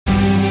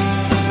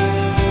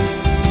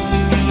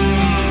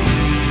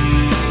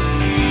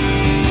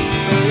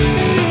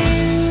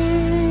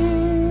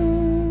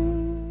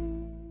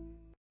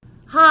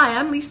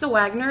I'm Lisa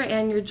Wagner,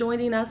 and you're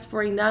joining us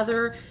for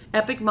another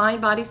Epic Mind,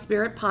 Body,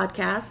 Spirit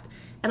podcast.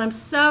 And I'm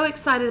so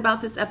excited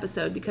about this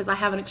episode because I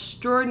have an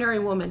extraordinary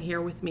woman here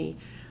with me.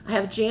 I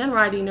have Jan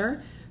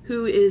Ridinger,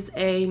 who is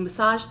a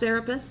massage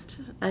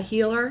therapist, a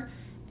healer,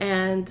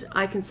 and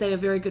I can say a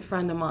very good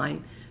friend of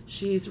mine.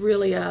 She's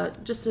really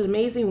just an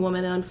amazing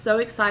woman, and I'm so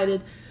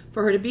excited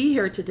for her to be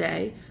here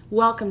today.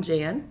 Welcome,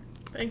 Jan.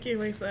 Thank you,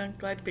 Lisa. I'm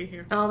glad to be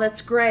here. Oh,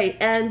 that's great.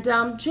 And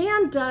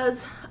Jan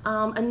does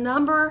a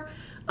number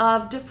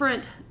of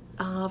different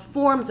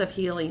forms of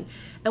healing.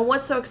 And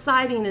what's so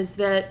exciting is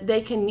that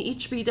they can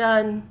each be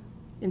done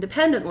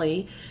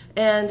independently,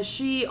 and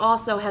she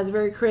also has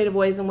very creative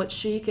ways in which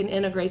she can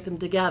integrate them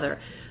together.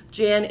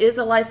 Jan is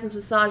a licensed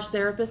massage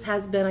therapist,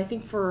 has been, I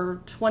think,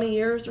 for 20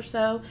 years or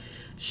so.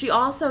 She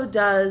also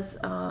does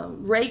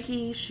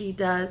Reiki, she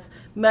does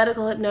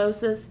medical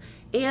hypnosis,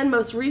 and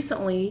most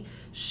recently,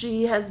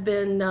 she has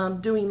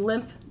been doing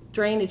lymph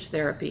drainage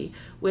therapy,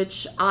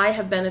 which I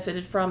have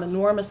benefited from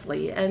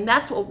enormously. And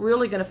that's what we're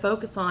really going to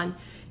focus on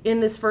in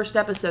this first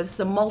episode. It's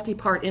a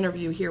multi-part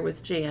interview here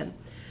with Jan.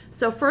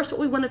 So first, what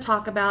we want to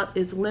talk about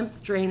is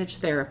lymph drainage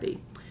therapy.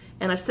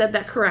 And I've said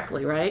that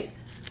correctly, right?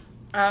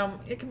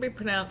 It can be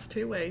pronounced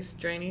two ways,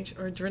 drainage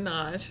or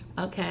drainage.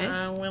 Okay.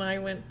 When I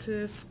went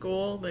to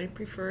school, they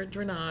preferred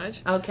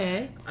drainage.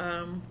 Okay.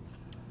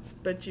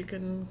 But you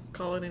can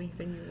call it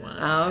anything you want.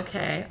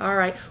 Okay. All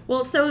right.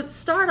 Well, so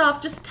start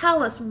off, just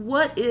tell us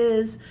what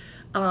is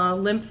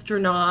lymph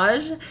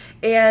drainage,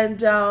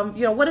 and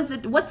what is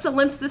it? What's a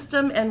lymph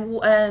system,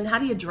 and how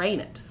do you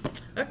drain it?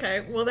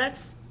 Okay. Well,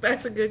 that's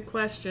a good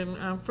question.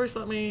 First,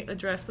 let me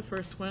address the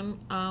first one.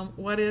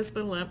 What is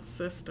the lymph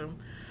system?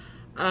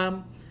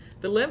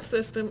 The lymph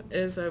system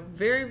is a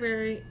very,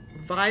 very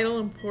vital,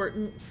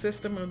 important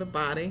system of the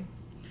body.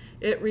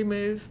 It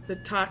removes the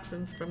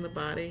toxins from the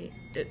body.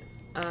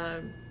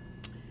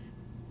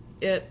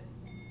 It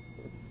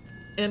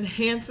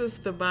enhances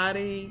the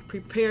body,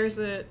 prepares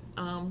it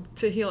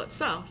to heal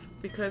itself,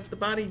 because the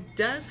body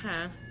does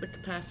have the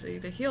capacity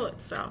to heal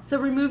itself. So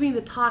removing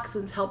the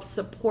toxins helps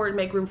support and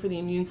make room for the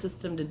immune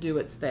system to do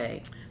its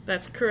thing.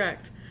 That's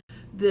correct.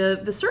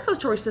 The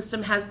circulatory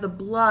system has the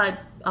blood,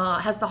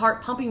 has the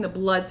heart pumping the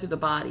blood through the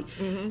body.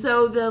 Mm-hmm.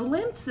 So the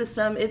lymph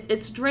system,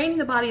 it's draining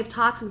the body of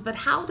toxins, but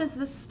how does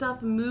this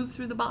stuff move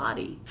through the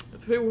body?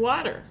 Through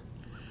water.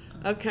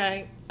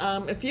 Okay,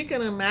 if you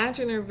can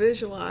imagine or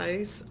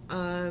visualize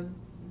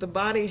the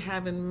body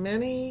having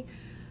many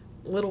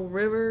little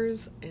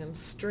rivers and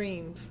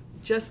streams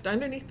just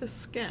underneath the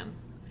skin,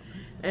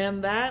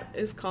 and that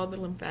is called the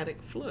lymphatic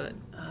fluid.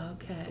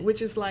 Okay.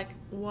 Which is like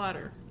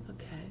water.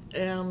 Okay.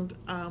 And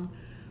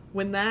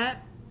when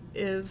that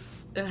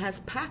is, it has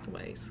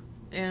pathways,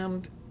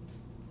 and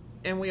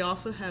we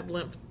also have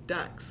lymph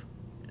ducts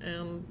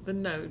and the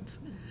nodes.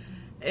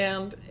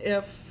 And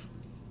if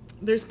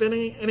there's been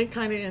any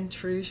kind of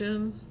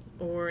intrusion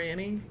or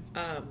any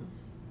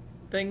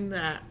thing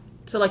that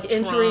so like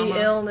injury,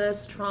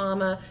 illness,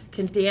 trauma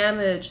can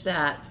damage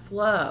that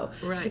flow.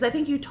 Right. Because I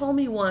think you told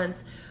me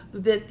once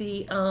that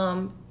the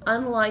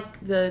unlike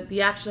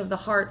the action of the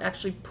heart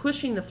actually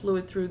pushing the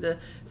fluid through the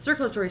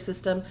circulatory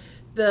system,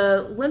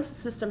 the lymph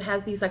system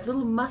has these like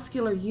little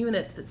muscular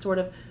units that sort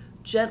of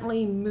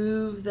gently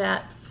move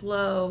that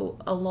flow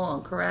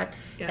along, correct?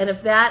 Yes. And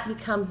if that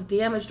becomes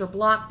damaged or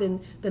blocked,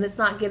 then it's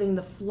not getting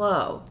the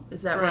flow.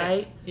 Is that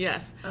right?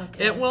 Yes.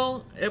 Okay. It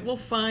will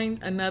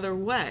find another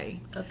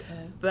way.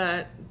 Okay.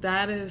 But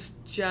that is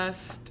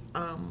just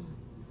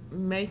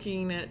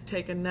making it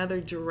take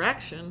another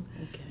direction.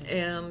 Okay.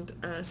 And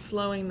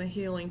slowing the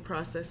healing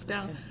process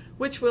down, Okay.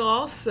 which will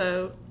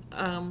also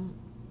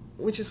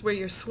which is where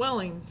your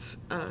swelling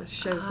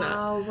shows up.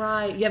 Oh,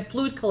 right. You have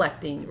fluid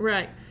collecting.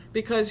 Right.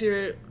 Because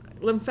your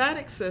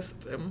lymphatic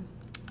system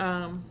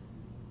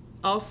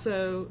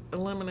also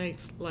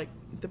eliminates like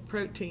the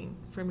protein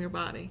from your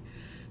body.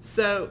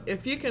 So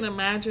if you can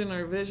imagine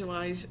or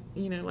visualize,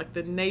 like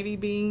the navy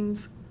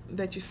beans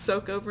that you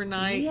soak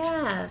overnight.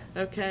 Yes.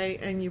 Okay,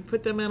 and you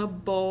put them in a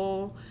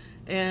bowl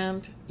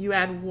and you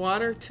add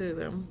water to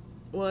them,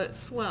 well, it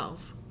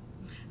swells.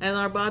 And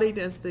our body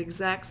does the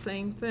exact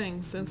same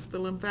thing, since the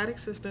lymphatic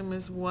system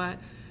is what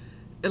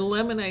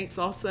eliminates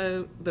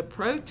also the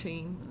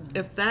protein.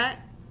 If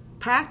that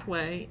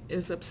pathway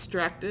is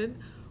obstructed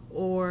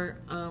or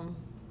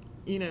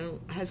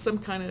has some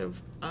kind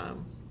of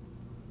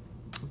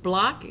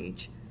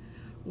blockage,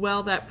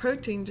 well, that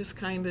protein just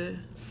kind of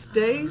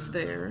stays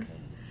there. Okay.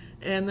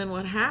 And then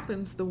what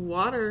happens, the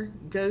water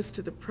goes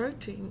to the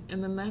protein,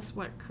 and then that's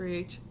what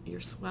creates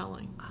your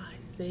swelling. I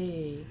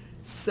see.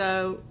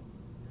 So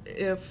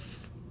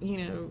if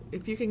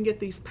you can get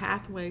these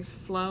pathways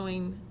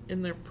flowing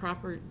in their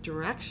proper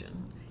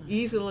direction,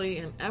 easily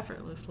and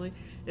effortlessly,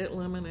 it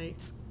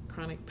eliminates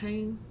chronic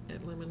pain,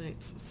 it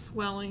eliminates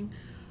swelling,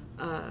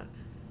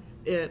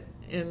 it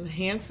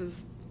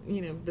enhances,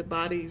 the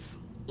body's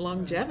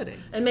longevity.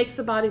 It makes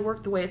the body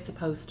work the way it's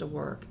supposed to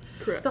work.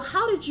 Correct. So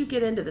how did you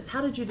get into this?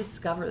 How did you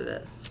discover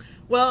this?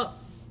 Well,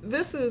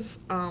 this is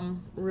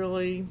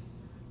really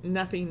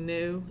nothing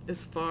new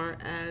as far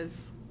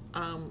as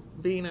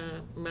being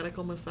a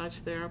medical massage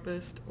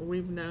therapist,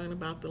 we've known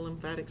about the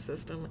lymphatic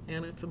system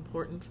and its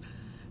importance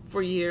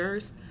for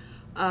years,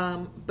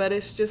 but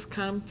it's just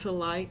come to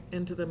light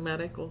into the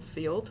medical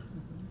field.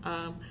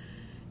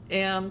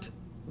 And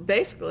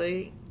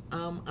basically,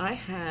 I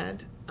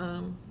had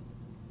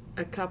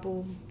a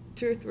couple,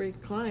 2 or 3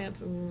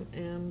 clients,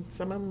 and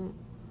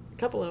a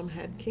couple of them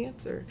had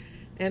cancer,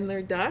 and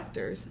their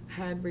doctors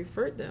had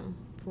referred them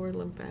for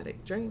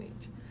lymphatic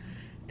drainage.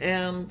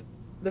 And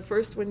the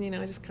first one,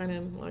 I just kind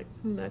of like,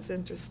 that's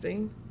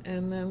interesting.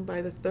 And then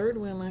by the third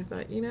one, I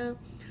thought,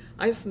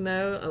 I just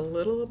know a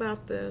little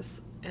about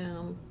this,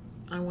 and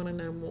I want to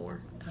know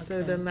more. Okay.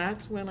 So then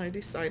that's when I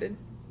decided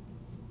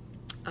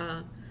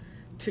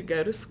to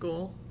go to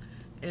school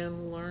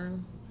and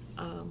learn,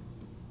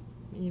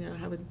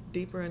 have a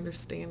deeper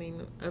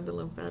understanding of the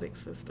lymphatic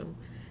system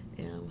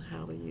and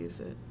how to use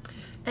it.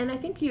 And I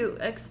think you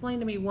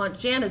explained to me once,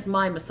 Jan is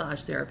my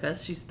massage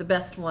therapist. She's the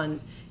best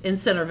one in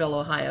Centerville,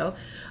 Ohio,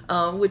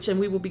 and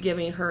we will be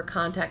giving her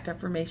contact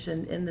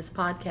information in this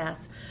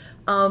podcast.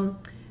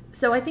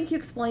 So I think you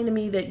explained to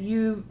me that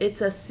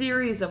it's a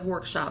series of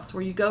workshops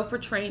where you go for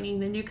training,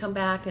 then you come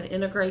back and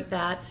integrate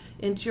that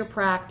into your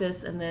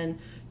practice, and then,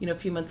 a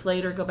few months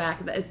later go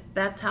back.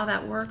 That's how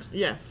that works?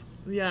 Yes.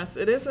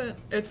 It isn't.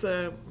 It's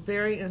a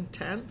very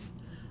intense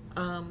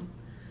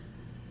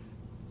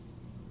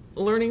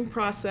learning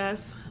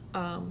process.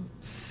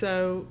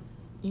 So,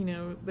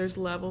 there's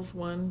levels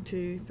 1,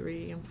 2,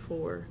 3, and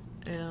 4,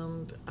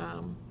 and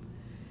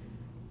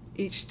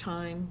each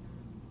time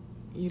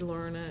you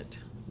learn it,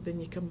 then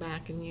you come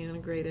back and you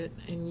integrate it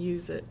and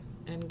use it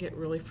and get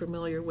really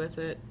familiar with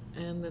it,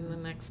 and then the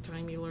next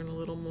time you learn a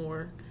little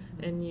more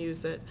and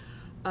use it.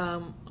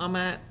 I'm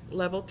at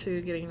level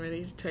 2, getting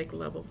ready to take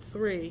level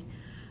 3.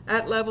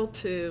 At level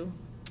 2,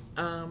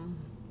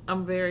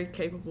 I'm very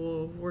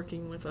capable of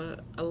working with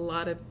a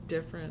lot of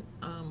different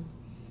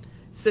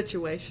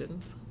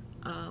situations.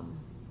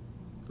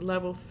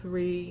 Level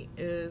 3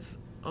 is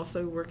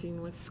also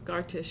working with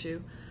scar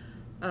tissue,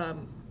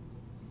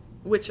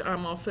 which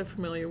I'm also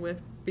familiar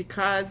with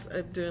because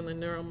of doing the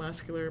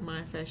neuromuscular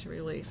myofascial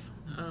release.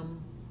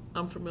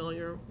 I'm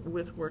familiar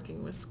with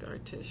working with scar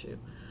tissue.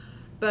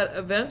 But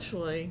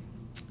eventually,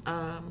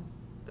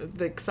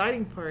 the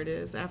exciting part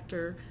is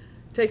after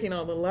taking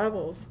all the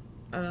levels,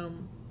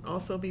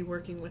 also be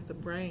working with the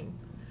brain,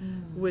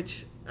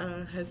 which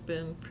has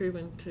been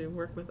proven to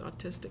work with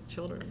autistic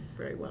children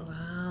very well.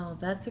 Wow,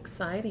 that's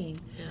exciting.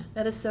 Yeah.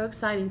 That is so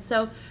exciting.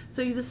 So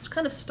you just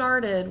kind of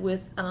started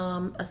with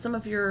some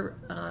of your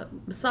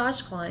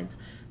massage clients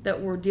that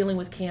were dealing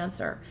with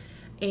cancer.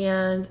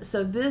 And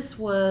so this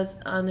was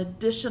an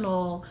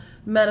additional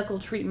medical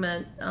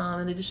treatment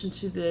in addition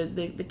to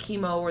the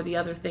chemo or the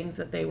other things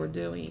that they were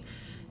doing.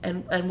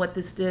 And what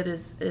this did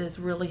is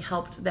really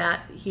helped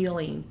that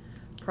healing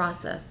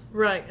process.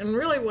 Right, and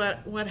really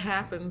what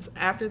happens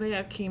after they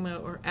have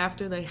chemo or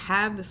after they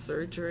have the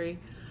surgery,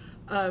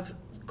 of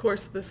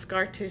course the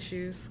scar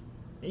tissues,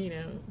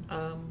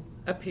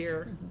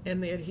 appear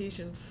and the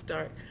adhesions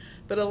start.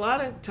 But a lot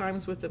of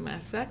times with the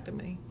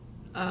mastectomy,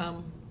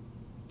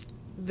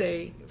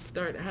 they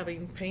start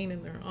having pain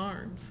in their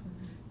arms,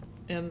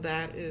 and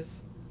that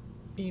is,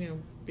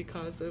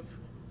 because of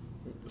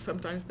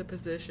sometimes the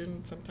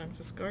position, sometimes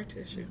the scar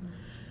tissue.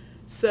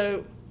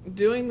 So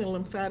doing the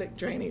lymphatic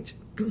drainage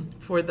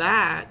for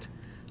that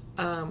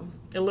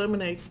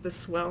eliminates the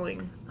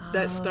swelling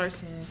that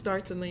starts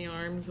in the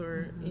arms,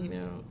 or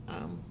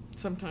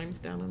sometimes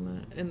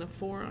down in the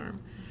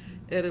forearm.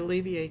 It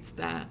alleviates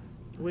that,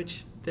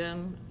 which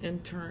then in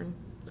turn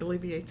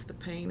alleviates the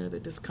pain or the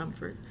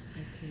discomfort.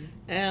 I see.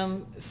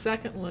 And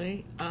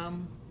secondly,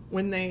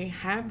 when they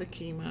have the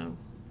chemo,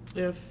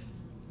 if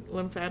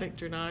lymphatic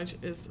drainage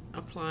is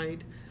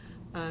applied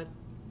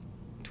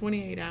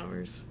 28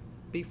 hours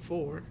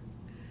before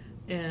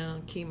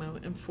and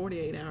chemo and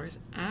 48 hours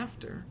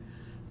after,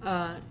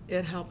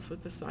 it helps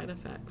with the side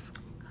effects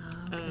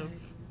of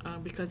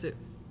because it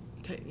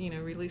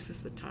releases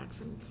the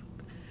toxins.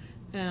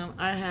 And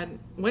I had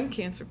one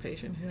cancer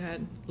patient who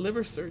had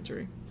liver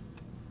surgery,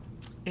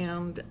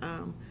 and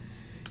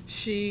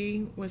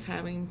she was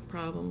having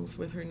problems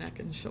with her neck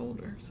and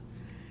shoulders.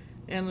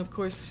 And of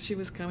course, she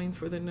was coming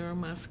for the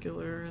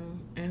neuromuscular,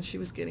 and she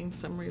was getting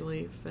some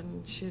relief,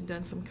 and she had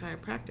done some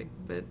chiropractic,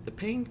 but the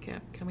pain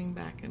kept coming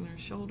back in her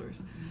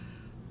shoulders.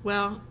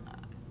 Well,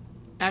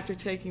 after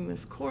taking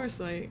this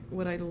course,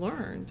 what I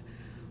learned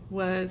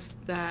was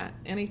that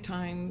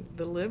anytime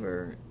the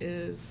liver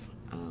is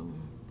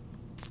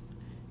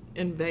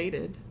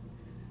invaded,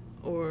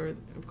 or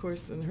of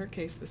course in her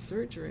case the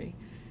surgery,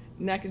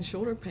 neck and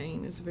shoulder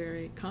pain is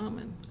very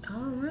common.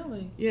 Oh,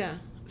 really? Yeah.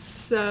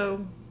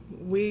 So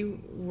we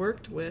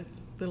worked with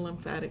the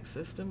lymphatic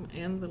system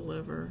and the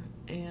liver,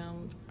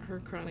 and her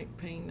chronic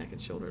pain, neck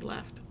and shoulder,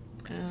 left.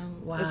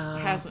 And wow. It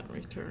hasn't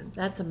returned.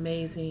 That's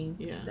amazing.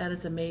 Yeah. That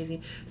is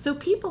amazing. So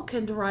people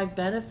can derive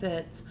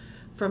benefits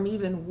from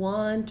even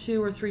 1,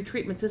 2, or 3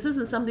 treatments. This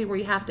isn't something where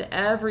you have to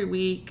every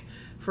week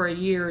for a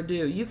year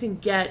do. You can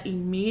get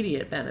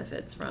immediate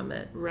benefits from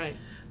it. Right.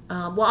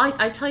 Well,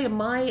 I tell you,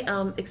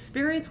 my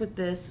experience with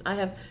this, I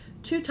have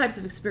two types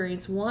of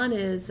experience. One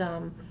is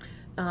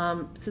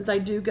since I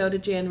do go to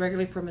Jan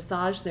regularly for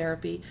massage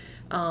therapy,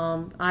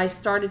 I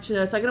started to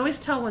know. So I can always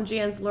tell when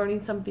Jan's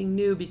learning something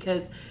new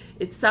because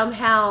it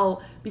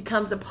somehow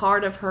becomes a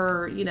part of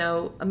her,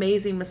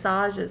 amazing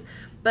massages.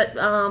 But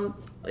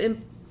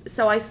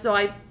so I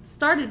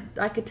started.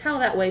 I could tell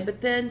that way.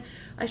 But then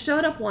I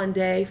showed up one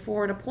day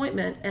for an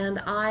appointment, and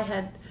I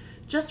had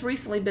just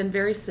recently been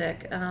very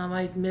sick.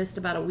 I'd missed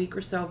about a week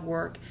or so of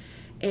work,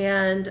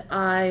 and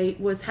I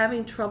was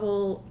having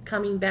trouble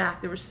coming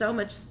back. There was so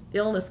much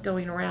illness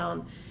going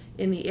around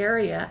in the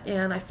area,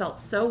 and I felt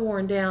so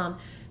worn down.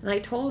 And I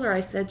told her,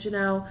 I said,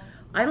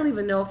 I don't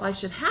even know if I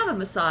should have a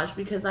massage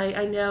because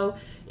I know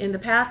in the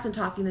past in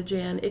talking to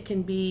Jan, it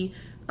can be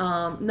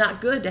not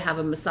good to have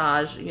a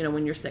massage,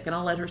 when you're sick. And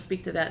I'll let her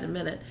speak to that in a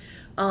minute.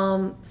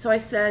 So I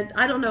said,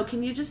 I don't know,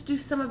 can you just do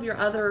some of your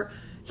other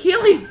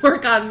healing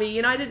work on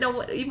me? I didn't know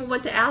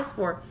what to ask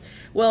for.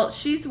 Well,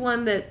 she's the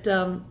one that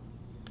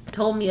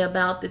told me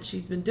about that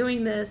she's been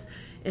doing this,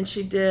 and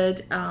she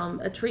did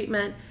a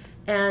treatment.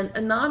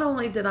 And not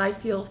only did I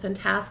feel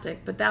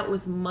fantastic, but that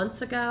was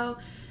months ago,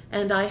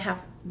 and I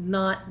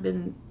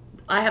haven't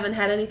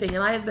had anything.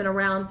 And I have been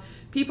around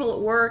people at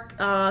work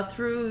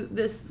through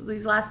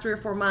these last 3 or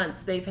 4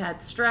 months. They've had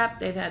strep,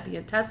 they've had the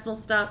intestinal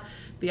stuff,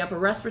 the upper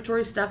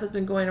respiratory stuff has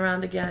been going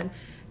around again.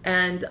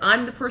 And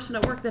I'm the person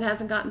at work that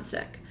hasn't gotten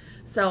sick.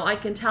 So I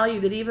can tell you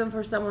that even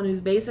for someone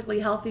who's basically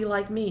healthy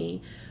like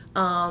me,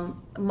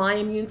 my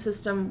immune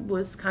system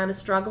was kind of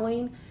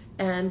struggling,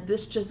 and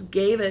this just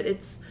gave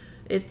it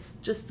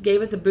just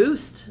gave it the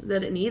boost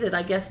that it needed,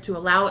 I guess, to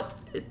allow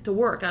it to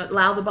work,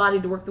 allow the body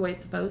to work the way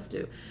it's supposed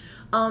to.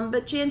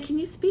 But Jan, can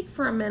you speak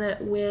for a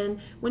minute when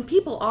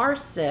people are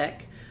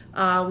sick,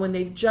 when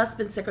they've just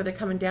been sick or they're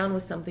coming down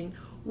with something,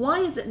 why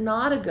is it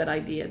not a good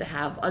idea to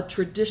have a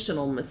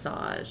traditional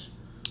massage?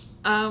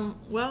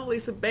 Well,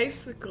 Lisa,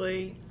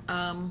 basically,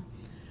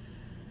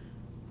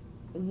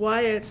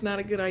 why it's not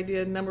a good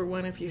idea, number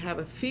one, if you have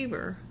a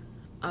fever,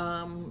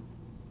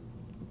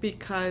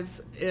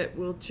 because it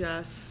will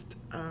just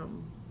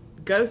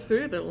go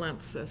through the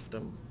lymph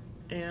system,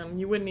 and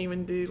you wouldn't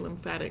even do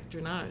lymphatic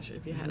drainage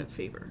if you had a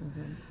fever,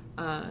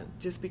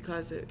 just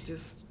because it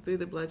just through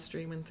the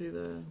bloodstream and through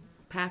the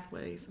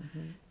pathways,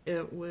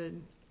 it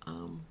would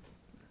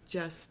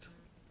just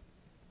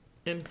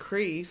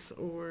increase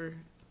or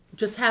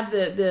just have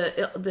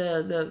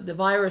the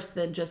virus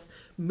then just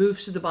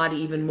moves through the body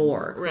even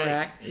more,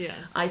 correct? Right.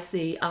 Yes. I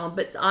see.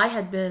 But I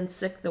had been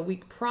sick the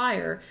week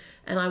prior,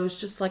 and I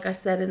was just, like I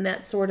said, in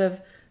that sort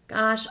of,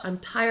 gosh, I'm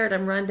tired,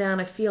 I'm run down,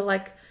 I feel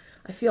like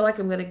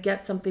I'm going to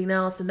get something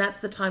else. And that's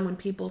the time when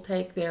people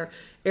take their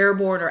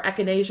airborne or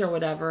echinacea or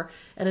whatever.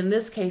 And in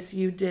this case,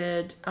 you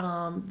did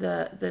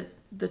the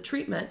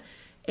treatment.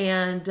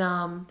 And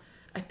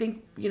I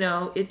think,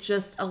 it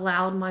just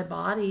allowed my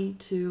body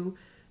to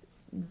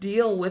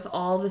deal with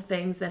all the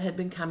things that had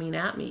been coming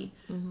at me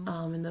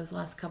in those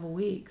last couple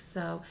weeks.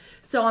 So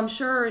I'm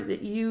sure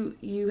that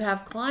you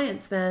have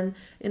clients then,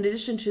 in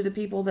addition to the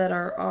people that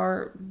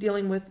are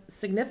dealing with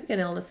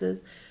significant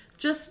illnesses,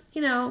 just,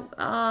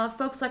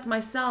 folks like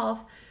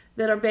myself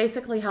that are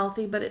basically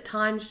healthy, but at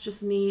times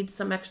just need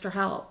some extra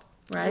help,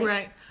 right?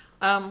 Right.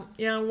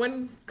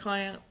 One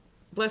client,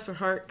 bless her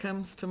heart,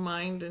 comes to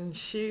mind, and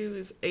she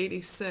was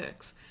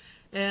 86,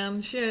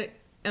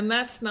 and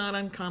that's not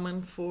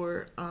uncommon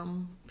for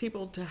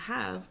people to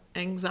have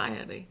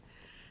anxiety.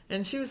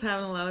 And she was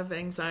having a lot of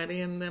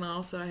anxiety, and then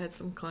also I had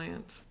some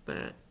clients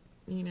that,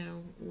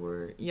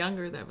 were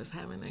younger that was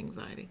having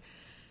anxiety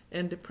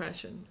and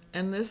depression.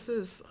 And this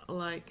is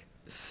like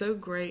so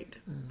great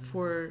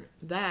for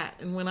that.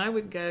 And when I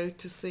would go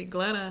to see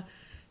Glenna,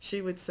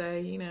 she would say,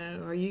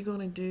 are you going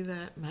to do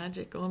that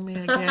magic on me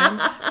again?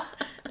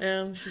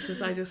 And she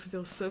says, I just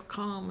feel so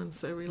calm and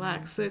so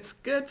relaxed. So it's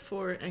good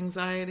for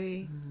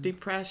anxiety,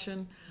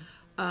 depression.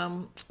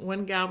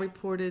 One gal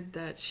reported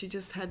that she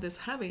just had this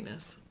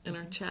heaviness in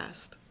her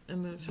chest,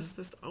 and there's just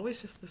this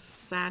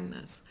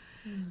sadness.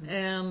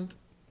 And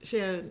she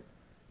had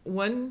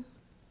one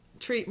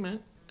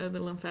treatment of the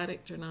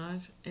lymphatic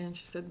drainage, and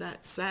she said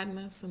that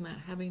sadness and that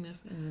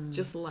heaviness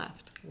just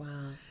left. Wow.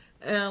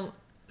 And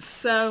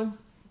so,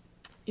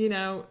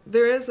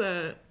 there is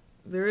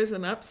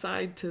an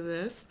upside to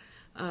this.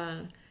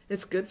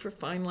 It's good for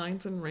fine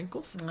lines and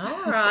wrinkles.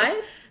 All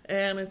right.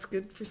 And it's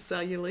good for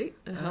cellulite.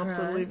 It helps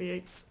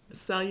alleviate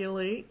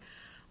cellulite.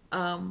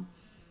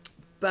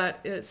 But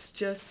it's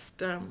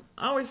just,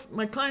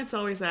 my clients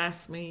always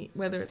ask me,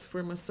 whether it's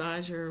for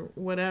massage or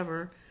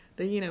whatever,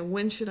 that,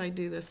 when should I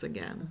do this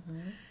again?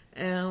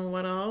 And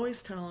what I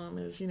always tell them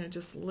is,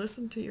 just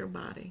listen to your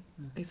body.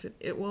 I said,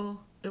 it will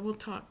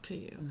talk to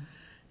you.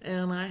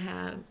 And I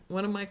had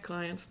one of my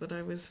clients that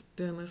I was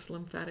doing this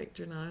lymphatic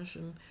drainage,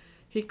 and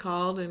he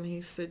called and he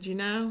said,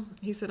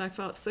 I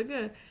felt so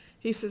good.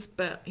 He says,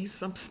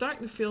 I'm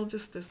starting to feel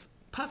just this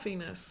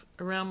puffiness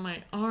around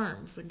my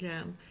arms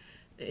again.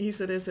 He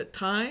said, is it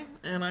time?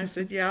 And I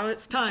said, yeah,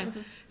 it's time.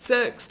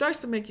 So it starts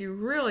to make you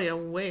really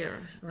aware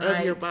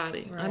of your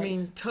body. Right. I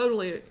mean,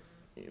 totally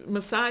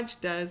massage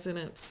does in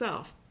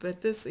itself,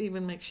 but this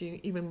even makes you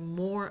even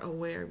more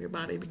aware of your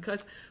body,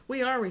 because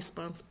we are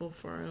responsible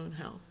for our own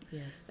health.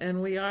 Yes.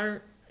 And we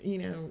are,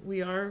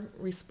 we are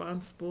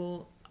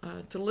responsible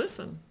to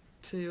listen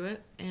to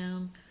it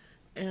and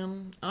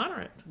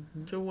honor it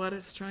to what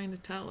it's trying to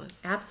tell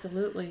us.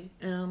 Absolutely.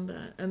 And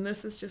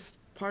this is just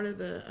part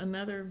of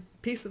another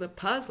piece of the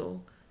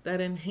puzzle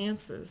that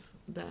enhances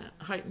that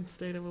heightened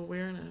state of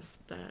awareness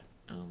that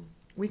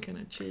we can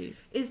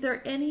achieve. Is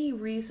there any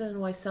reason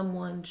why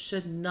someone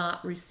should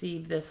not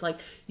receive this? Like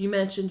you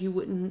mentioned, you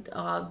wouldn't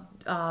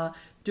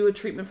do a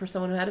treatment for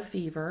someone who had a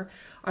fever.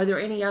 Are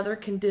there any other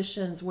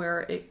conditions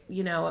where it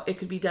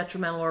could be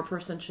detrimental, or a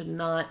person should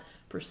not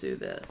pursue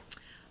this?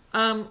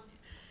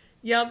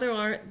 Yeah,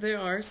 there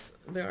are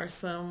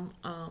some.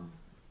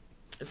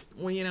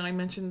 Well, I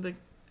mentioned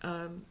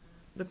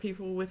the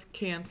people with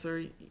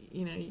cancer.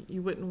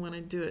 You wouldn't want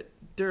to do it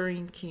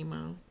during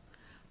chemo.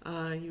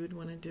 You would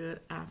want to do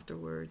it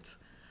afterwards.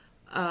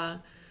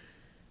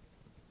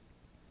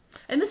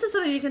 And this is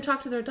something you can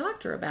talk to their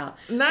doctor about.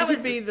 And that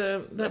would be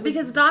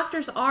because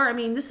doctors are,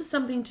 this is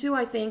something too,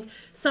 I think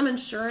some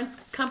insurance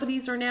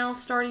companies are now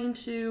starting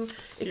to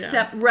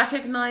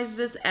recognize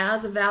this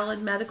as a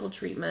valid medical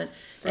treatment.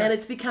 Right. And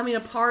it's becoming a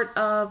part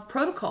of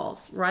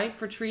protocols, right,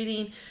 for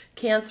treating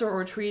cancer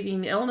or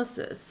treating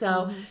illnesses.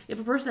 So if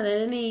a person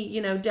had any,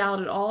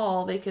 doubt at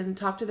all, they can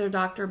talk to their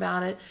doctor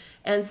about it.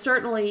 And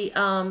certainly,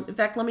 in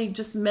fact, let me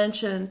just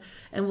mention,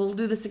 and we'll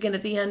do this again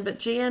at the end, but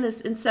Jan is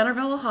in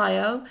Centerville,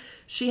 Ohio.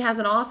 She has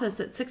an office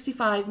at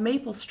 65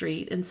 Maple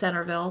Street in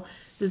Centerville.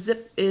 The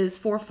zip is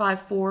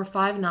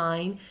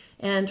 45459,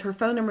 and her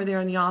phone number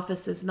there in the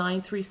office is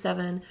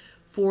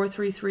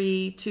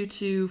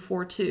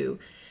 937-433-2242.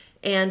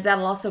 And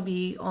that'll also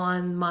be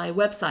on my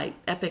website,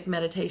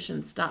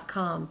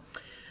 epicmeditations.com.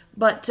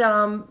 But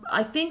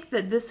I think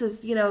that this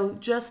is,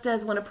 just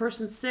as when a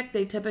person's sick,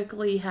 they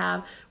typically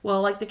have,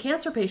 like the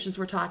cancer patients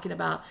we're talking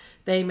about,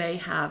 they may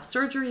have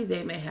surgery,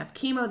 they may have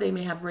chemo, they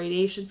may have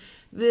radiation.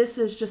 This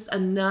is just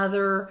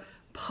another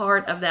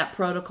part of that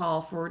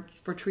protocol for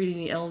treating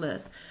the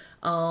illness.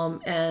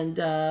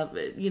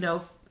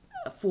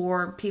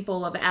 For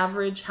people of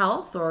average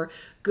health or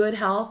good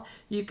health,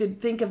 you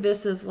could think of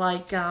this as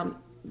like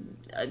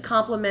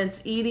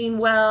complements eating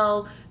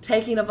well,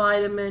 taking a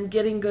vitamin,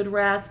 getting good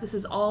rest. This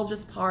is all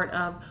just part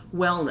of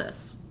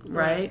wellness,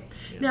 right?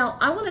 Yeah. Now,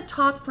 I want to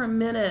talk for a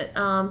minute,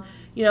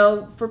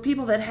 for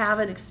people that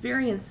haven't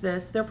experienced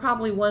this, they're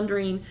probably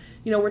wondering,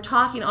 we're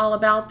talking all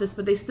about this,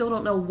 but they still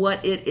don't know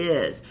what it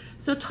is.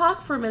 So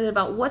talk for a minute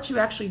about what you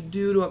actually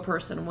do to a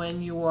person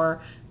when you're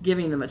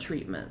giving them a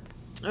treatment.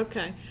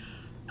 Okay.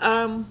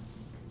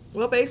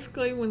 Well,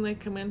 basically, when they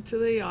come into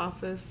the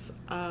office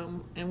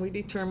and we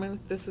determine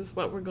that this is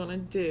what we're going to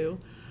do,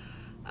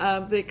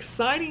 the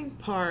exciting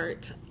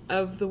part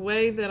of the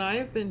way that I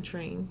have been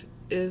trained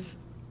is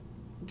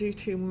due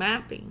to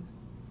mapping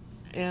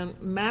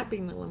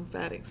the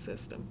lymphatic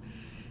system.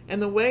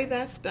 And the way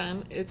that's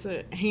done, it's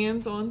a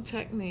hands-on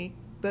technique,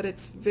 but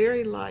it's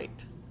very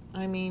light.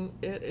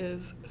 It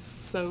is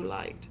so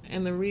light.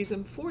 And the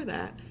reason for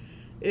that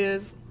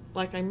is,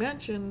 like I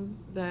mentioned,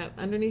 that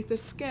underneath the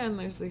skin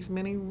there's these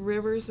many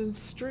rivers and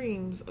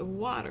streams of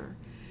water.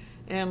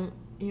 And,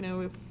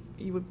 if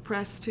you would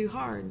press too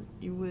hard,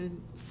 you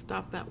would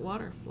stop that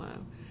water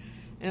flow.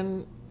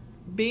 And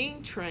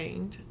being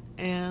trained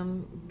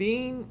and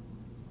being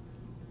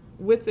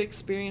with the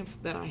experience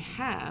that I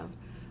have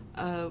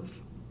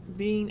of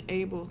being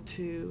able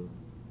to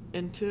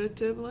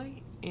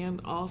intuitively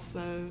and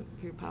also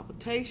through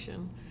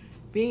palpitation,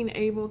 being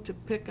able to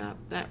pick up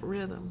that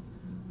rhythm,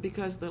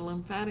 because the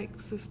lymphatic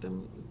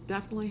system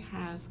definitely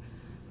has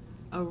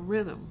a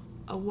rhythm,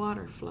 a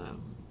water flow,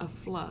 a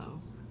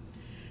flow.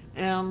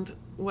 And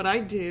what I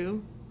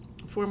do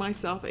for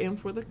myself and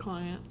for the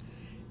client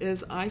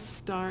is I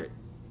start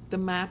the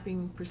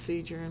mapping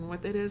procedure. And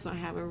what that is, I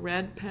have a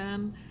red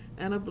pen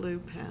and a blue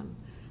pen,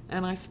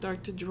 and I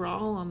start to draw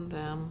on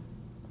them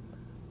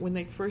when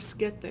they first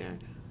get there,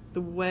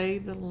 the way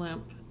the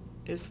lymph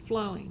is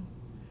flowing.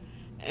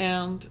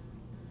 And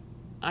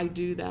I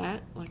do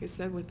that, like I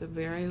said, with a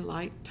very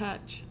light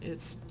touch.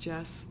 It's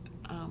just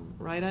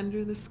right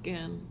under the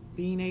skin,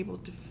 being able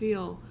to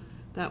feel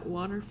that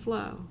water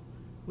flow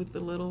with the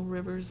little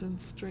rivers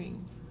and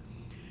streams.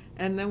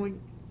 And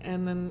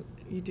then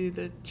you do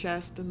the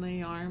chest and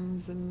the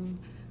arms and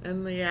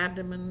the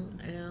abdomen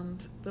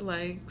and the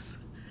legs.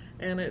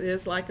 And it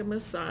is like a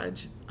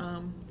massage.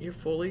 You're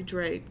fully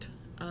draped,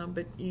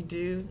 but you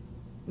do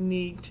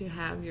need to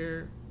have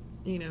your,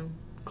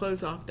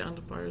 clothes off down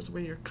to far as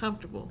where you're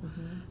comfortable.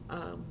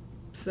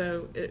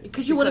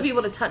 Because you want to be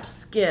able to touch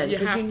skin,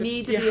 because you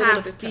need to be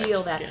able to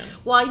feel that.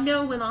 Well, I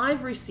know when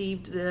I've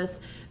received this,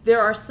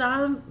 there are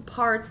some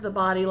parts of the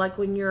body, like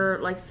when you're,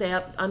 like, say,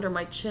 up under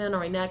my chin or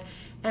my neck,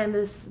 and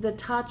the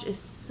touch is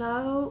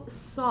so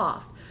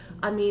soft.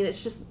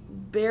 It's just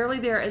barely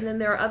there. And then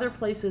there are other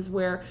places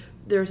where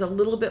there's a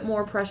little bit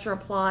more pressure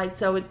applied.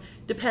 So it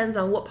depends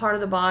on what part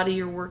of the body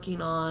you're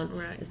working on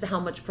Right. as to how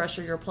much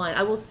pressure you're applying.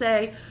 I will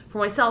say for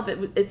myself,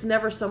 it's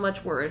never so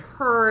much where it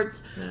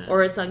hurts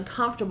or it's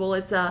uncomfortable.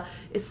 It's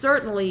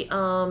certainly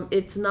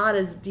it's not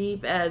as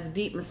deep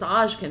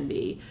massage can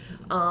be.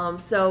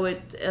 So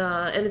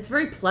and it's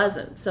very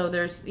pleasant. So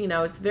there's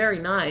it's very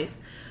nice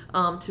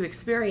to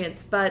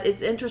experience. But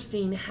it's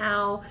interesting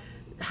how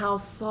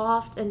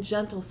soft and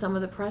gentle some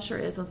of the pressure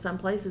is on some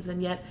places,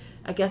 and yet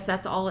I guess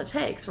that's all it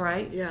takes,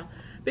 right? Yeah,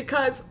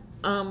 because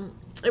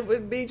it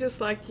would be just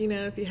like,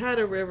 if you had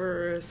a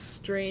river or a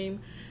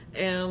stream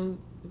and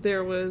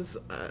there was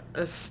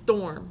a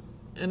storm,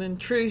 an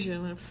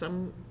intrusion of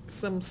some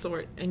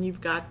sort, and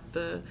you've got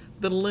the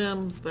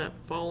limbs that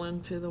fall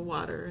into the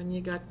water, and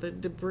you got the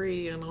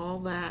debris and all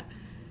that,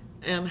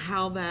 and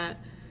how that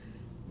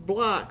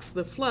blocks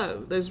the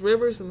flow. Those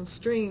rivers and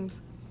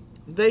streams,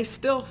 they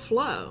still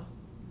flow,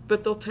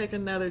 but they'll take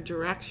another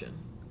direction.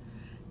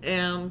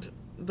 And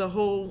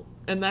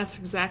that's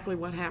exactly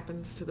what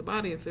happens to the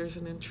body if there's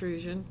an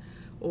intrusion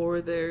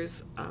or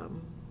there's,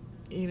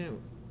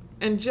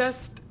 and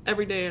just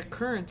everyday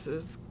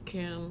occurrences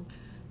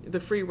the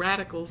free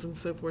radicals and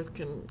so forth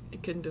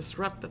can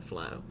disrupt the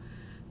flow.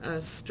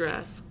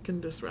 Stress can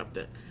disrupt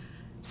it.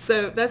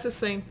 So that's the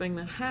same thing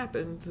that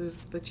happens,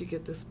 is that you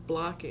get this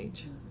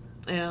blockage.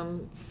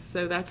 And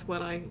so that's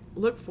what I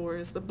look for,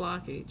 is the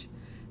blockage.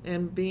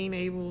 And being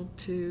able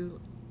to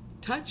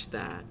touch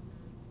that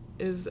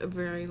is a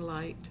very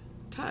light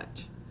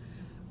touch.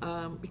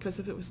 Because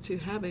if it was too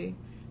heavy,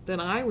 then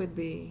I would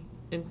be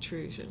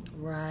intrusion.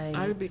 Right.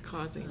 I would be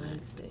causing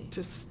it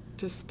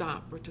to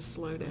stop or to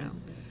slow down.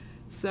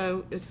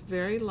 So it's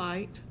very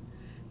light,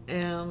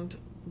 and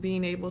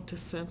being able to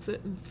sense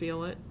it and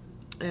feel it.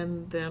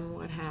 And then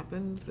what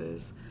happens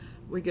is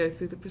we go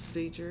through the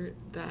procedure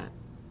that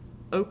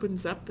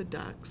opens up the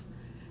ducts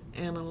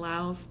and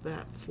allows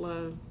that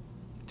flow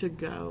to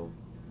go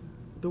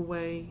the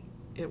way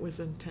it was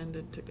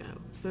intended to go.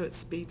 So it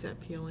speeds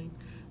up healing,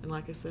 and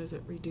like I said,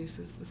 it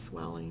reduces the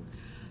swelling.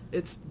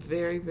 It's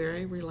very,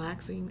 very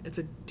relaxing. It's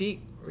a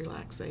deep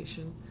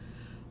relaxation.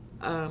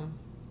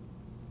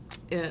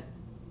 It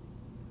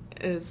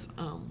is,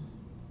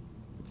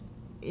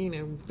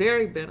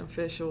 very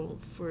beneficial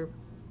for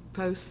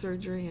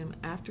post-surgery and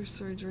after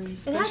surgery.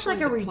 It has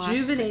like a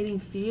rejuvenating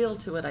feel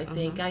to it, I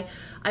think.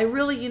 I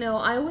really,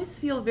 I always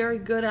feel very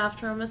good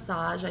after a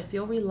massage. I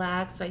feel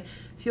relaxed. I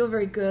feel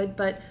very good.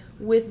 But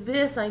with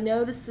this, I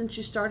know this since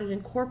you started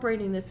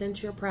incorporating this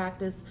into your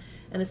practice,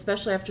 and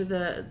especially after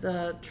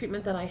the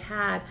treatment that I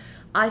had,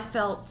 I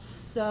felt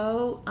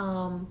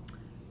so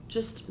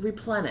just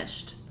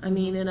replenished. I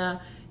mean, in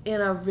a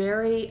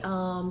very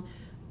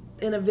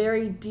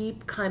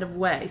deep kind of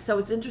way. So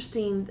it's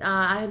interesting.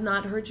 I had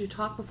not heard you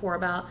talk before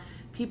about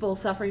people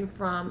suffering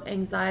from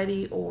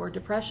anxiety or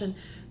depression,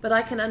 but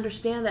I can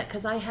understand that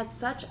because I had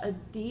such a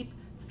deep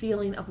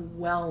feeling of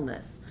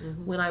wellness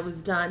when I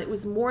was done. It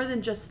was more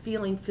than just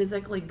feeling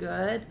physically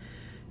good.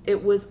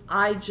 It was,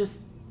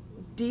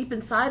 deep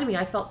inside of me,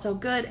 I felt so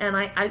good. And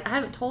I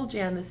haven't told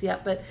Jan this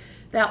yet, but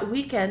that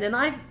weekend, and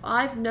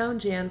I've known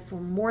Jan for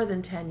more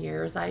than 10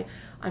 years.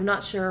 I'm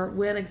not sure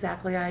when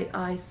exactly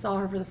I saw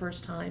her for the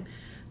first time.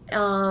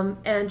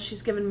 And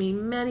she's given me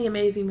many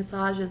amazing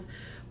massages.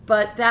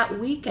 But that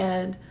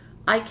weekend,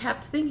 I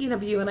kept thinking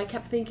of you, and I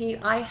kept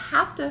thinking, I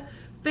have to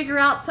figure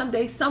out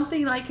someday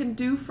something I can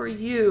do for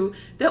you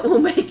that will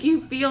make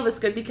you feel this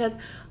good, because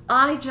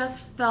I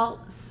just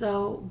felt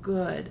so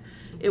good.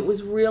 It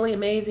was really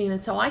amazing.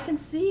 And so I can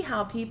see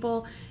how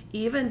people,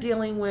 even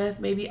dealing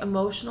with maybe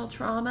emotional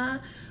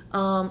trauma,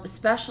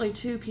 especially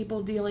too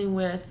people dealing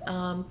with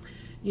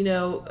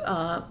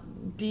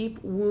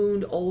deep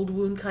wound, old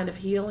wound kind of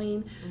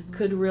healing,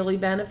 could really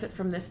benefit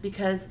from this,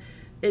 because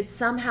it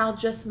somehow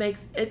just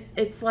makes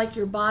it's like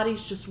your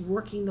body's just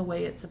working the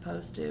way it's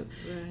supposed to.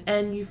 Right.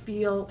 And you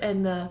feel,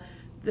 and the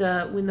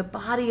when the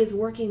body is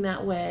working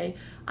that way,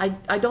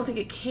 I don't think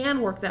it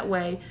can work that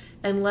way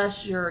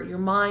unless your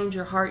mind,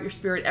 your heart, your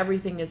spirit,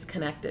 everything is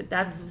connected.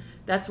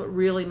 That's what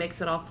really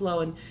makes it all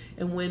flow.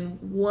 And when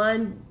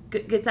one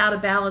gets out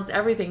of balance,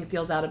 everything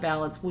feels out of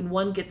balance. When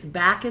one gets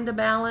back into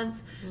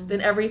balance,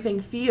 then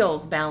everything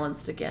feels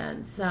balanced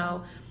again.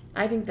 So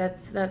I think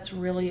that's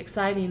really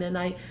exciting.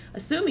 And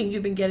assuming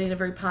you've been getting a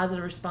very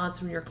positive response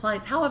from your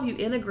clients, how have you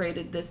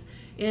integrated this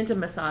into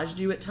massage?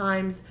 Do you at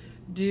times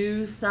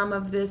do some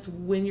of this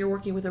when you're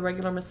working with a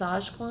regular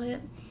massage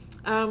client?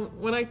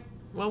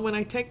 When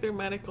I take their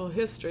medical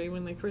history,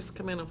 when they first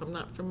come in, if I'm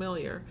not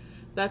familiar,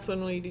 that's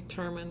when we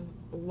determine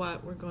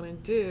what we're going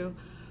to do.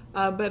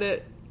 But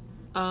it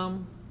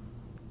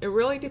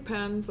really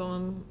depends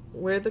on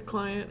where the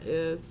client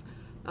is,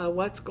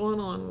 what's going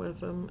on with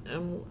them,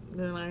 and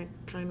then I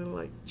kind of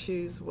like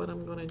choose what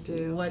I'm going to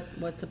do.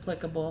 What's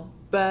applicable?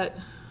 But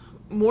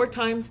more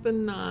times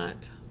than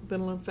not, the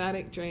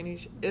lymphatic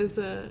drainage is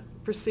a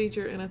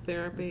procedure and a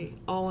therapy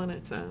all on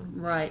its own.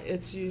 Right.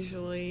 It's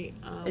usually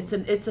and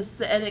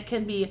it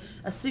can be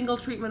a single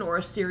treatment or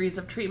a series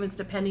of treatments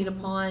depending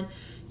upon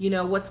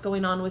what's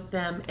going on with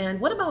them. And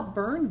what about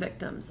burn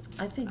victims?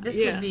 I think this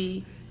Yes, would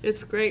be.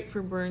 it's great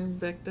for burn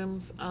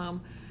victims.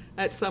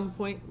 At some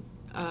point,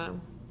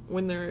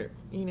 when they're,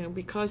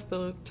 because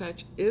the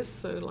touch is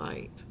so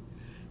light,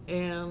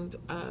 and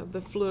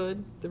the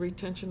fluid, the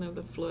retention of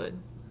the fluid,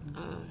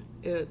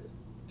 it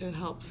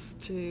helps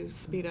to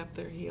speed up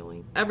their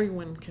healing.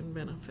 Everyone can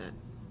benefit.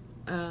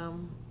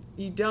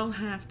 You don't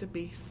have to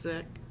be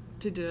sick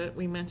to do it.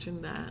 We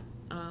mentioned that.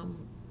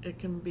 It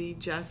can be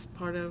just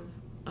part of,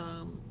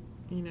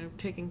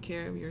 taking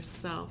care of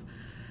yourself.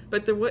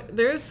 But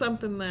there is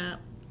something that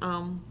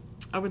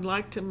I would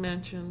like to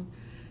mention,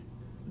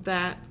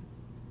 that,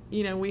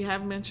 we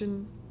have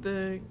mentioned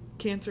the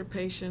cancer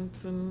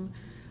patients, and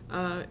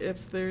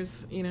if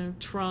there's,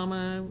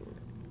 trauma,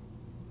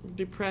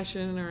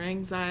 depression, or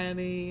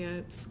anxiety,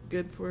 it's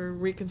good for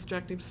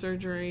reconstructive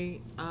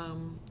surgery,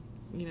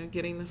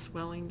 getting the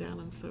swelling down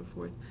and so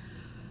forth.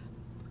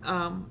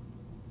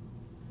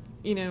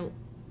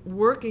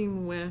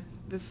 Working with,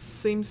 this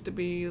seems to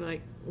be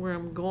like where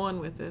I'm going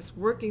with this,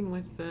 working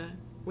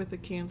with the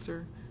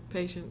cancer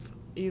patients,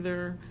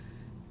 either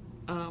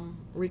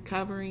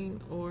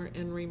recovering or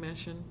in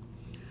remission.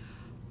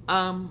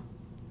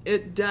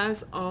 It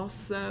does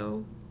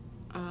also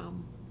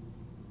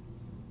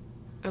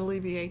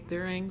alleviate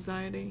their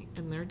anxiety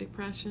and their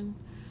depression,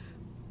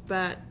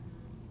 but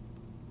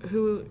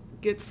who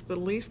gets the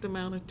least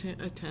amount of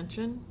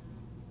attention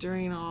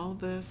during all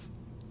this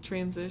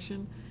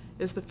transition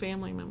is the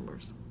family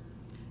members.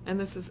 And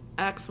this is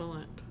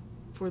excellent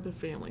for the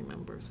family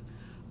members.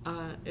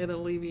 It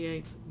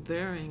alleviates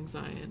their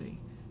anxiety,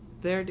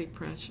 their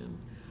depression.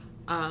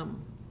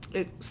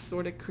 It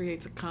sort of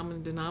creates a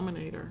common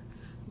denominator,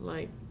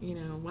 like,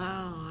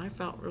 wow, I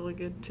felt really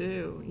good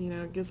too.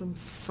 It gives them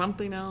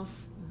something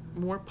else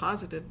more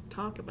positive to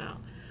talk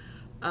about.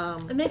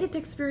 And they get to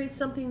experience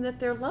something that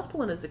their loved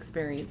one is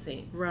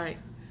experiencing. Right.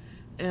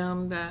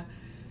 And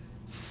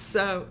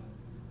so,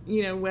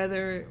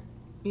 whether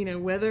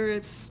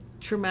it's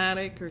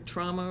traumatic or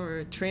trauma or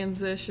a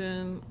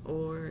transition,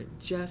 or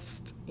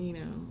just,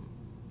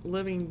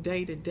 living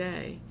day to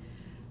day,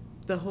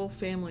 the whole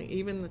family,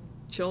 even the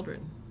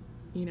children,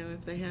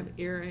 if they have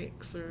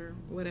earaches or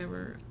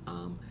whatever,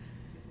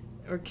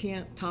 or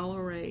can't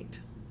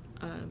tolerate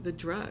the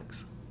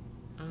drugs,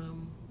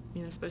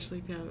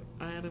 especially if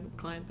I had a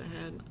client that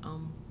had,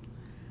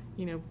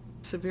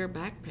 severe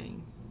back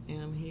pain,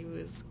 and he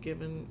was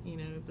given,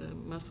 the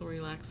muscle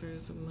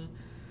relaxers and the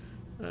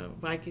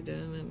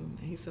Vicodin, and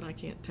he said, I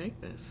can't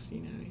take this.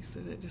 He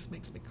said, it just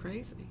makes me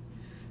crazy.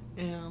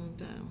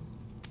 And,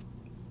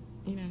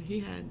 he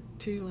had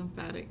 2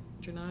 lymphatic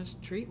drainage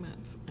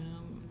treatments,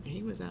 and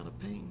he was out of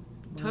pain,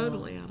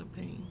 totally out of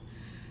pain.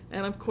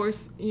 And of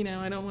course,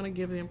 I don't want to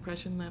give the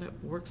impression that it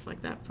works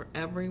like that for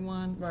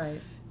everyone.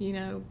 Right.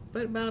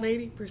 But about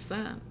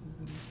 80%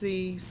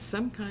 see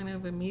some kind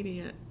of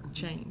immediate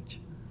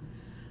change.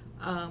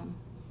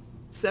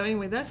 So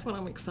anyway, that's what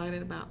I'm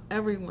excited about.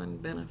 Everyone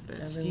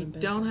benefits. You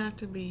don't have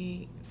to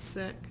be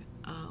sick.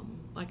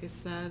 Like I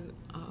said,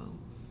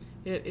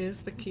 it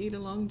is the key to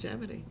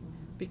longevity,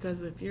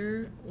 because if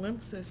your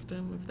lymph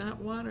system, if that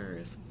water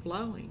is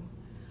flowing,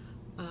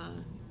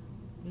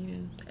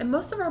 and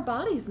most of our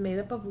body is made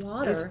up of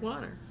water. It's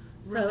water.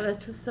 So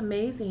that's just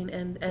amazing,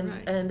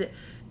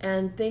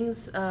 and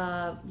things,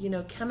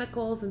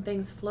 chemicals and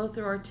things flow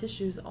through our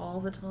tissues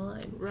all the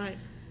time. Right,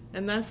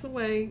 and that's the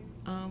way,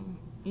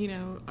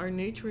 our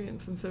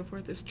nutrients and so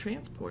forth is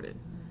transported,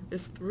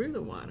 is through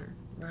the water.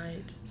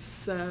 Right.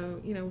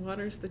 So,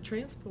 water is the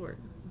transport.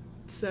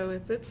 So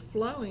if it's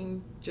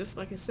flowing, just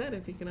like I said,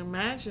 if you can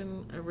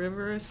imagine a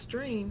river or a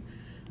stream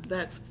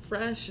that's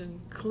fresh and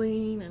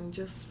clean and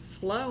just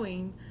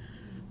flowing,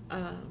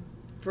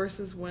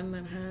 versus one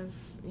that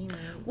has,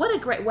 What a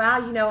great, wow,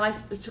 I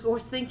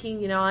was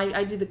thinking,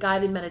 I do the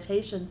guided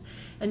meditations,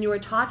 and you were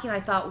talking, I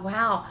thought,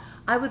 wow,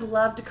 I would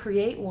love to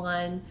create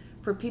one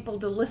for people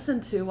to listen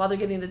to while they're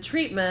getting the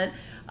treatment,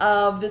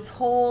 of this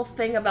whole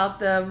thing about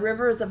the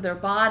rivers of their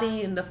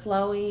body and the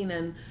flowing,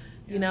 and,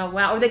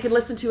 wow, or they could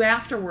listen to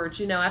afterwards,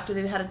 after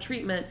they've had a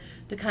treatment,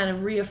 to kind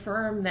of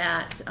reaffirm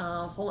that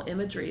whole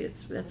imagery.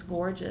 That's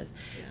gorgeous.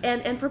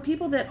 Yeah. And for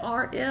people that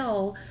are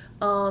ill,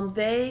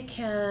 they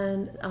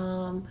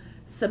can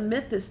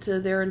submit this to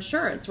their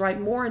insurance, right?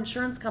 More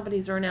insurance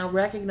companies are now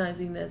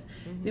recognizing this.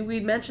 Mm-hmm. We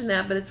mentioned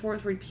that, but it's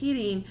worth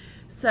repeating.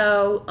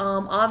 So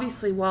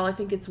obviously, while I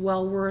think it's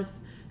well worth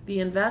the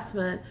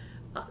investment,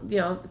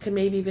 can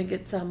maybe even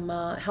get some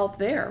help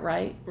there,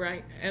 right?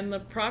 Right. And the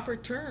proper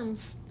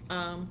terms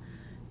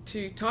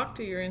to talk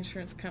to your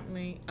insurance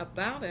company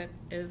about it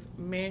is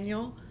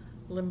manual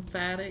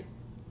lymphatic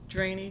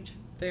drainage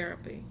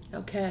therapy.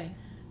 Okay.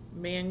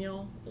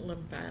 Manual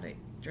lymphatic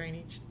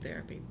drainage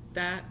therapy.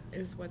 That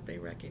is what they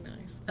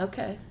recognize.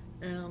 Okay.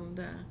 And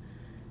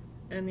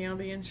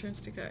the insurance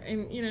to go.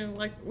 And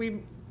like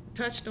we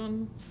touched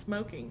on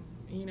smoking.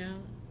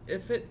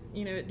 If it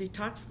it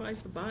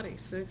detoxifies the body.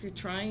 So if you're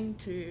trying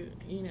to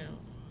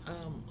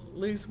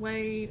lose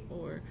weight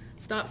or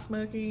stop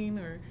smoking,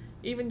 or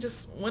even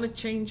just want to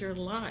change your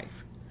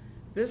life,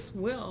 this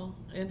will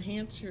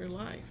enhance your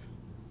life.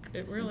 It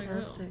That's really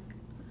fantastic.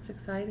 It's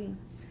exciting. will.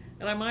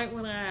 And I might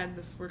want to add,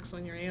 this works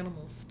on your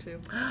animals too.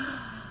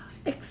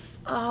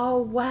 Oh,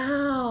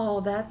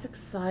 wow. That's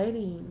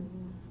exciting.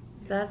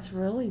 Yeah. That's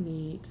really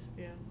neat.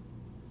 Yeah.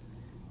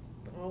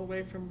 All the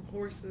way from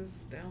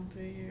horses down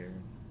to your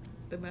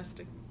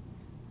domestic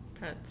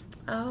pets.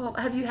 Oh,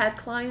 have you had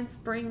clients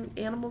bring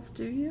animals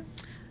to you?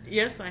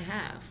 Yes, I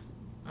have.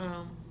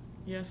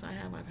 Yes, I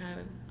have. I've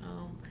had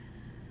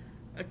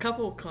a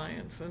couple of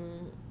clients,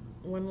 and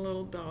one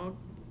little dog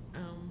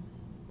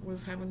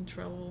was having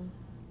trouble,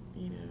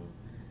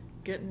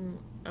 getting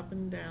up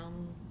and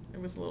down.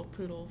 It was a little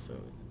poodle, so,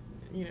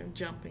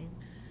 jumping.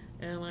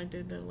 And I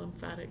did the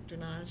lymphatic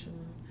drainage,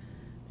 and,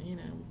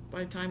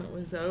 by the time it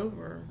was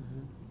over,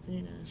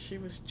 she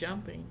was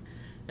jumping.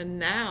 And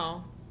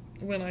now,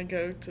 when I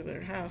go to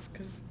their house,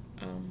 because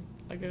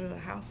I go to the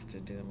house to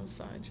do the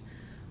massage,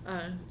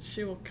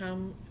 she will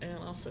come and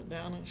I'll sit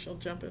down and she'll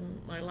jump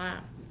in my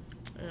lap,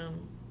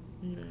 and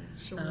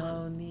she'll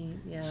want neat,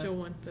 yeah. she'll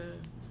want the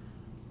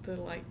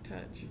light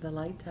touch. The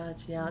light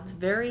touch, yeah. It's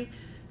very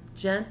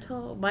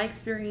gentle. My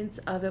experience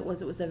of it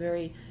was a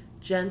very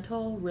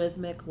gentle,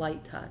 rhythmic,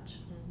 light touch,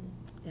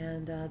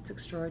 and it's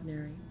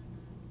extraordinary.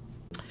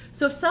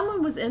 So if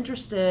someone was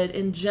interested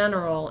in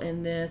general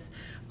in this,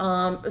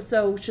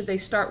 so should they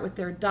start with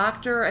their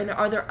doctor? And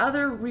are there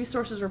other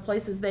resources or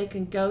places they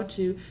can go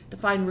to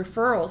find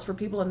referrals for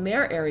people in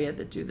their area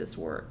that do this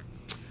work?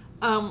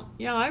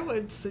 Yeah, I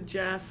would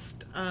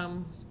suggest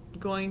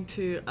going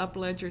to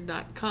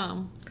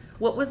upledger.com.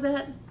 What was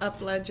that?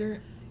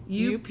 Upledger,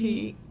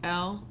 UPLEDGER.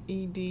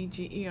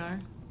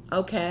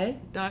 Okay.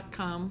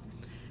 .com,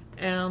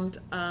 and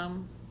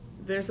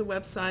there's a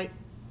website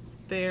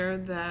there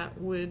that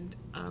would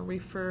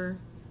refer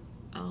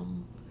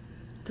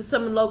to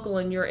someone local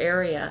in your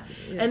area.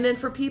 Yes. And then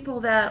for people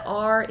that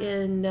are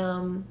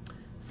in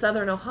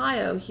southern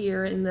Ohio,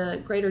 here in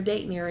the greater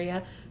Dayton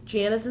area,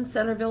 Jan is in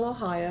Centerville,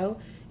 Ohio,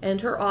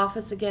 and her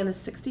office again is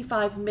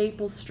 65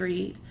 Maple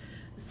Street,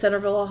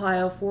 Centerville,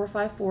 Ohio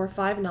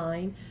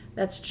 45459.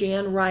 That's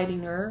Jan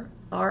Ridinger,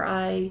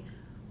 I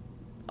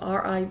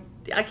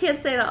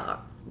can't say it,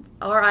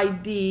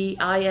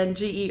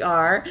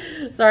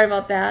 Ridinger. Sorry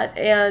about that.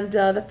 And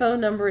the phone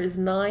number is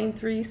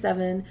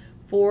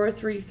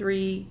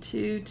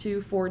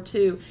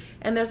 937-433-2242.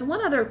 And there's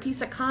one other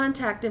piece of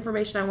contact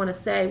information I want to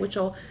say, which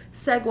will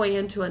segue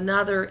into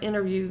another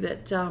interview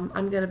that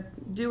I'm going to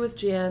do with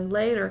Jan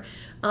later.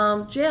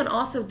 Jan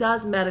also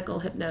does medical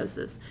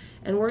hypnosis,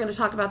 and we're going to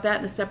talk about that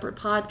in a separate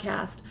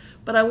podcast.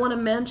 But I want to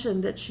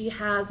mention that she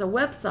has a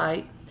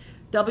website,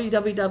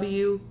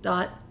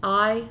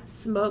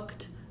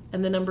 www.ismoked,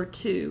 and the number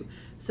 2.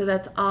 So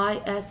that's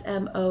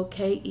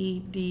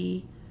ISMOKED,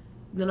 the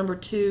number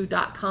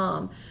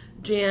 2.com.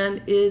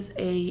 Jan is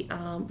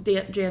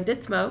Jan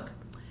did smoke,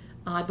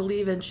 I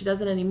believe, and she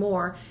doesn't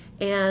anymore.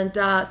 And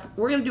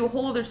we're going to do a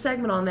whole other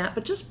segment on that,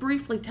 but just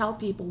briefly tell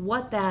people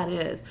what that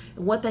is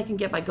and what they can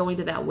get by going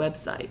to that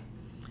website.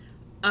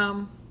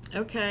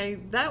 Okay,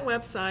 that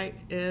website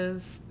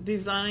is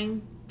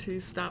designed to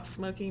stop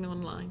smoking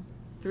online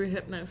through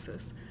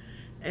hypnosis.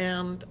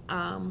 And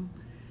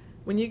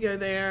when you go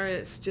there,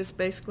 it's just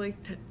basically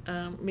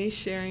me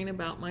sharing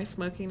about my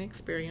smoking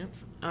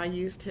experience. I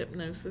used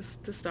hypnosis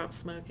to stop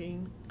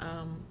smoking.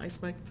 I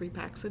smoke 3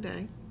 packs a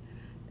day,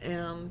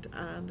 and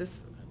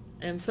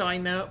so I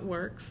know it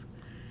works.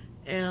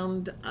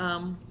 And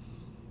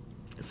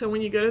so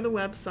when you go to the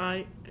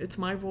website, it's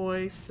my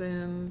voice,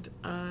 and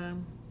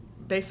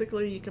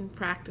basically you can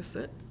practice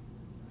it.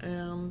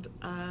 And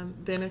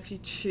then if you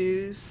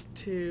choose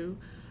to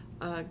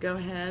go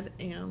ahead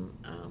and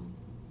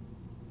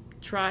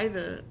try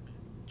it,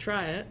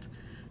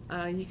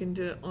 you can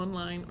do it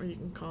online, or you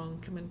can call and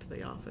come into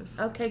the office.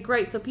 Okay,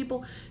 great. So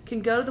people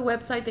can go to the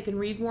website, they can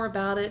read more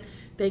about it,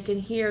 they can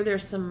hear,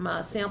 there's some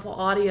sample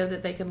audio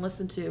that they can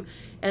listen to,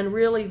 and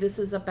really this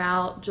is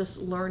about just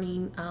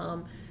learning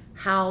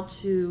how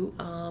to,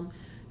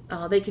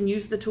 they can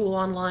use the tool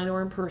online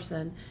or in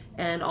person,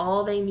 and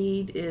all they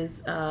need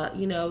is,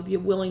 the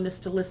willingness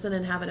to listen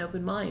and have an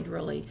open mind,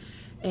 really.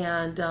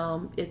 And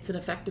it's an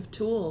effective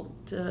tool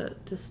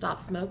to stop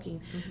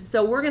smoking. Mm-hmm.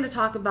 So we're going to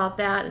talk about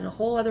that in a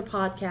whole other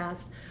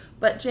podcast.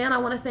 But Jan, I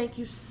want to thank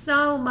you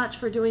so much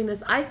for doing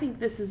this. I think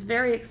this is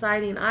very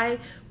exciting. I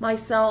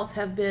myself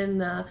have been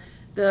the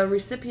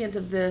recipient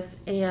of this,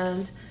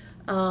 and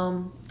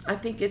I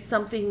think it's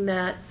something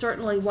that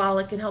certainly, while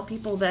it can help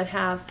people that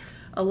have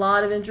a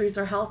lot of injuries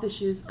or health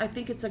issues, I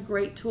think it's a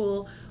great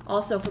tool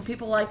also for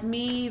people like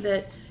me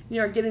that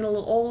are getting a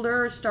little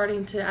older,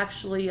 starting to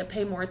actually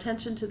pay more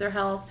attention to their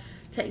health,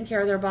 taking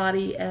care of their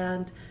body,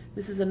 and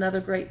this is another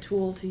great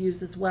tool to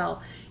use as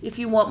well. If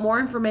you want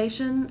more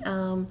information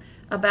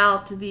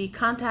about the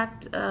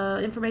contact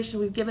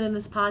information we've given in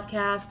this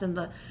podcast and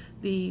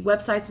the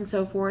websites and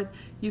so forth,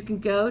 you can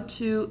go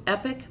to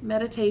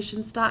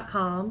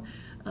epicmeditations.com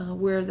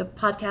where the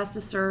podcast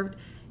is served,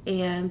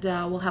 and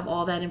we'll have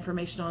all that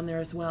information on there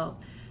as well.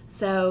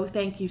 So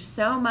thank you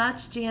so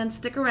much, Jan.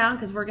 Stick around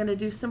because we're going to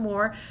do some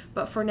more.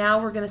 But for now,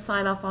 we're going to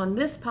sign off on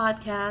this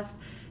podcast.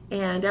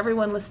 And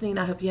everyone listening,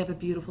 I hope you have a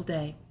beautiful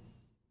day.